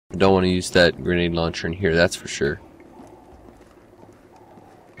don't want to use that grenade launcher in here, that's for sure.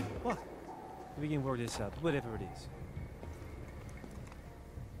 What? We can work this out, whatever it is.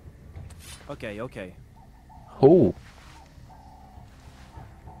 Okay, okay. Oh.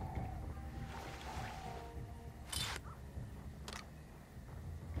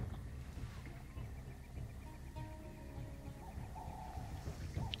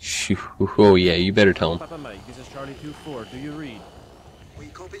 Shoo. Oh yeah, you better tell him. Papa Mike, this is Charlie 2-4. Do you read? We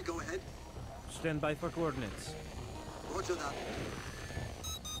copy, go ahead. Stand by for coordinates. Roger that.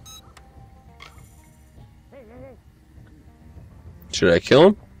 Should I kill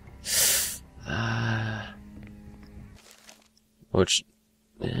him? Which,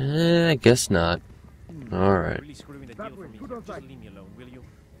 I guess not. Alright. Really screwing the deal for me. Just leave me alone, will you?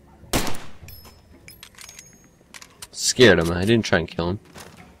 Scared him. I didn't try and kill him.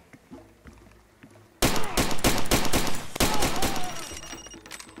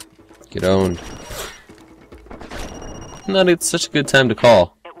 Get owned. Not it's such a good time to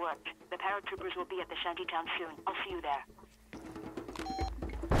call. It worked. The paratroopers will be at the shantytown soon. I'll see you there.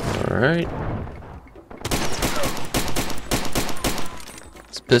 Alright.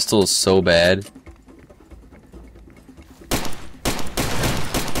 This pistol is so bad.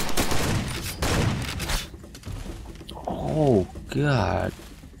 Oh, God.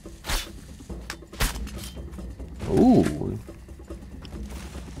 Ooh.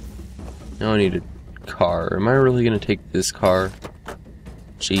 Now I need a car. Am I really gonna take this car?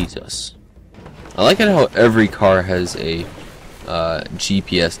 Jesus. I like it how every car has a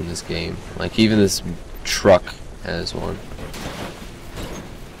GPS in this game. Like even this truck has one.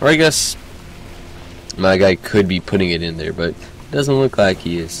 Or I guess my guy could be putting it in there, but it doesn't look like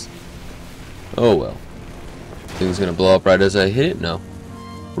he is. Oh well. Thing's gonna blow up right as I hit it? No.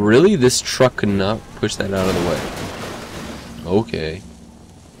 Really? This truck could not push that out of the way. Okay.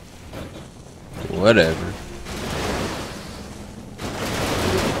 Whatever.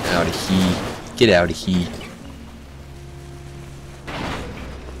 Get out of here. Get out of here.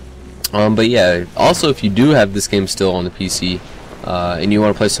 But yeah, also if you do have this game still on the PC, and you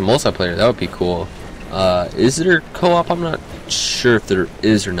want to play some multiplayer, that would be cool. Is there co-op? I'm not sure if there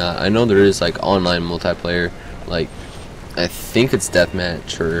is or not. I know there is like online multiplayer, like I think it's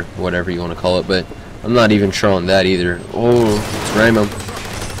deathmatch or whatever you want to call it, but I'm not even sure on that either. Oh, it's Rainbow.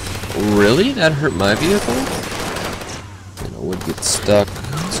 Really? That hurt my vehicle? And I would get stuck.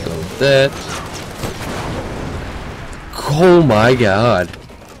 Let's go with that. Oh my God.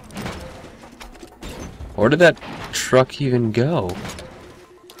 Where did that truck even go?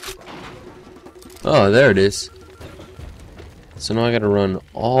 Oh, there it is. So now I gotta run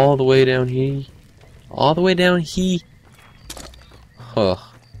all the way down here. All the way down here. Huh.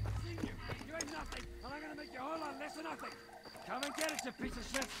 You ain't nothing, and I'm gonna make you hold on less than nothing. Come and get it, you piece of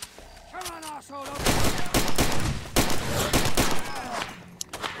shit. Come on, asshole.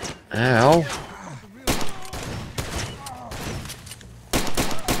 Ow.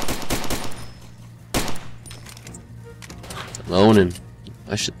 Loaning.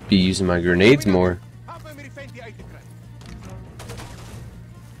 I should be using my grenades more.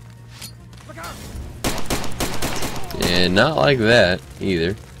 And not like that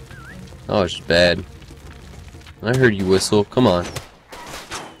either. Oh, it's just bad. I heard you whistle. Come on.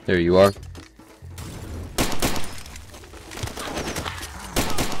 There you are.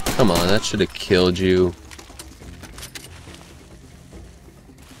 Come on, that should have killed you.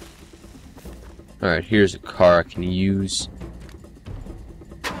 Alright, here's a car I can use.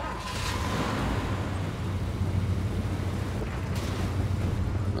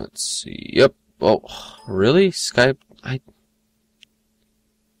 Let's see. Yep. Oh, really? Skype?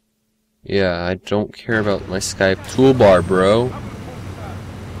 Yeah, I don't care about my Skype toolbar, bro.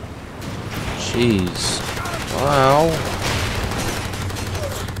 Jeez. Wow.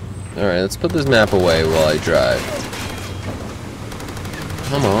 Alright, let's put this map away while I drive.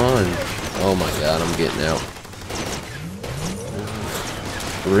 Come on. Oh my God, I'm getting out.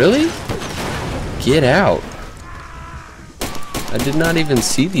 Really? Get out. I did not even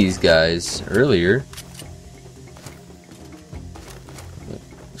see these guys earlier.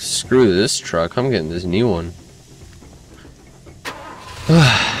 Screw this truck, I'm getting this new one.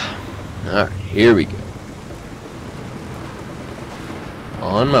 Alright, here we go.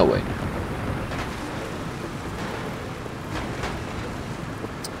 On my way.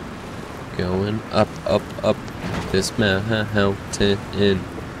 Going up, up, up this mountain.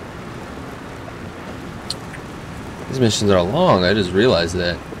 These missions are long, I just realized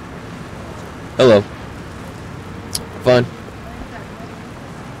that. Hello. Fun.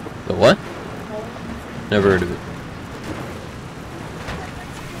 The what? Never heard of it.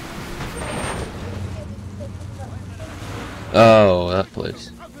 Oh, that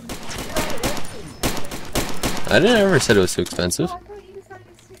place. I didn't ever said it was too expensive.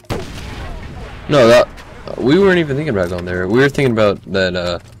 No, that we weren't even thinking about going there. We were thinking about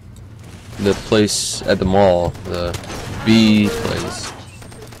that the place at the mall, the B place.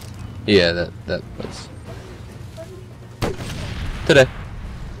 Yeah, that place. Today.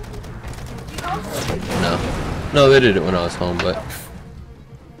 No, they did it when I was home, but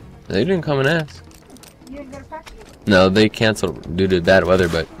they didn't come and ask. You didn't go to Farcry? No, they canceled due to bad weather,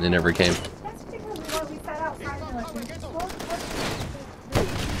 but they never came. That's because we sat outside and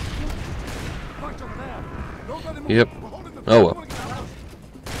like, Yep. Oh well.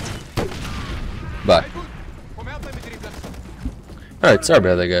 Bye. Alright, sorry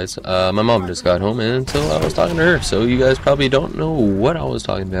about that, guys. My mom just got home until I was talking to her, so you guys probably don't know what I was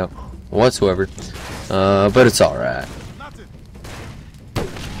talking about whatsoever. But it's alright.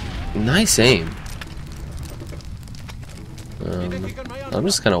 Nice aim. I'm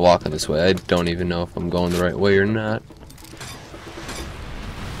just kind of walking this way. I don't even know if I'm going the right way or not.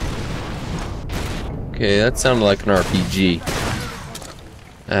 Okay, that sounded like an RPG.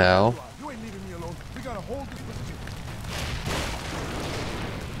 Ow.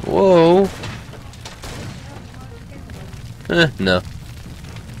 Whoa. No.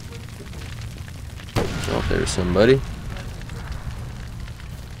 Oh, there's somebody.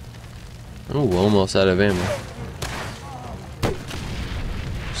 Oh, almost out of ammo.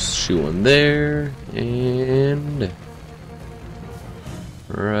 Shoot one there, and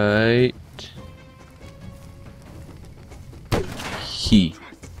right.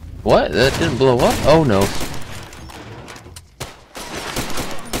 What? That didn't blow up? Oh no.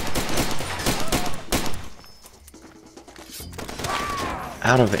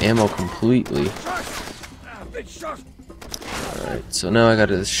 Out of ammo completely. Alright, so now I got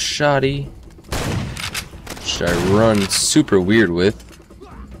this shotty, which I run super weird with.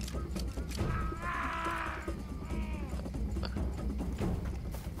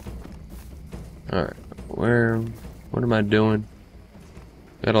 Alright, what am I doing?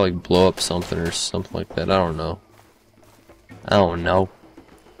 Gotta like blow up something or something like that. I don't know.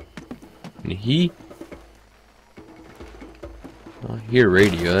 And I hear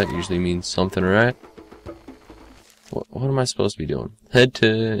radio. That usually means something, right? What am I supposed to be doing? Head to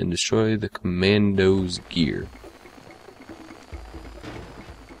and destroy the commando's gear.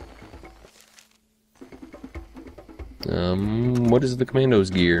 What is the commando's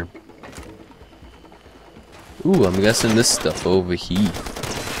gear? Ooh, I'm guessing this stuff over here.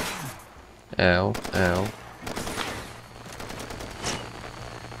 Ow, ow.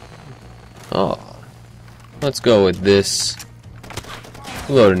 Oh. Let's go with this.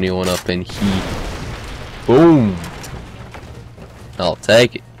 Load a new one up in here. Boom. I'll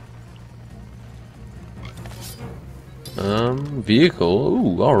take it. Vehicle.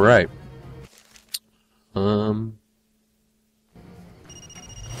 Ooh, alright.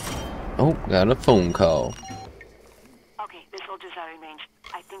 Oh, got a phone call. Okay, the soldiers are in range.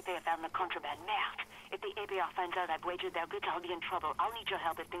 I think they have found the contraband. Merde. If the APR finds out I've wagered their goods, I'll be in trouble. I'll need your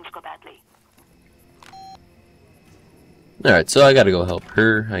help if things go badly. Alright, so I gotta go help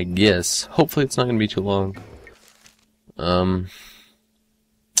her, I guess. Hopefully it's not gonna be too long.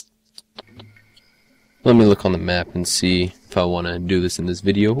 Let me look on the map and see if I want to do this in this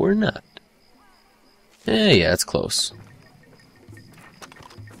video or not. Yeah, it's close.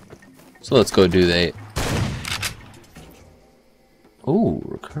 So let's go do that. Ooh,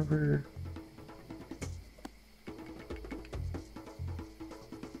 recover.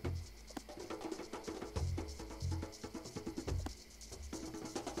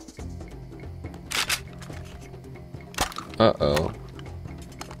 Uh-oh.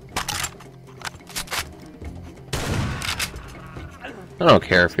 I don't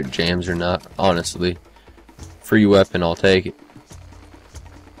care if it jams or not, honestly. Free weapon, I'll take it.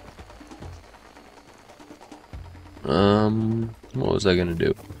 What was I gonna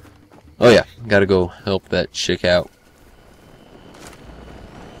do? Oh yeah, gotta go help that chick out.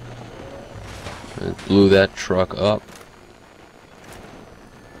 It blew that truck up.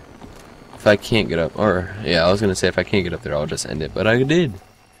 If I can't get up, or yeah, I was gonna say if I can't get up there, I'll just end it, but I did.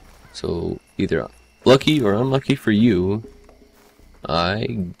 So either lucky or unlucky for you,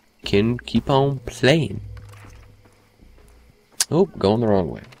 I can keep on playing. Oh, going the wrong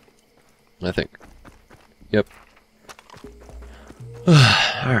way, I think. Yep.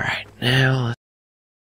 Alright, now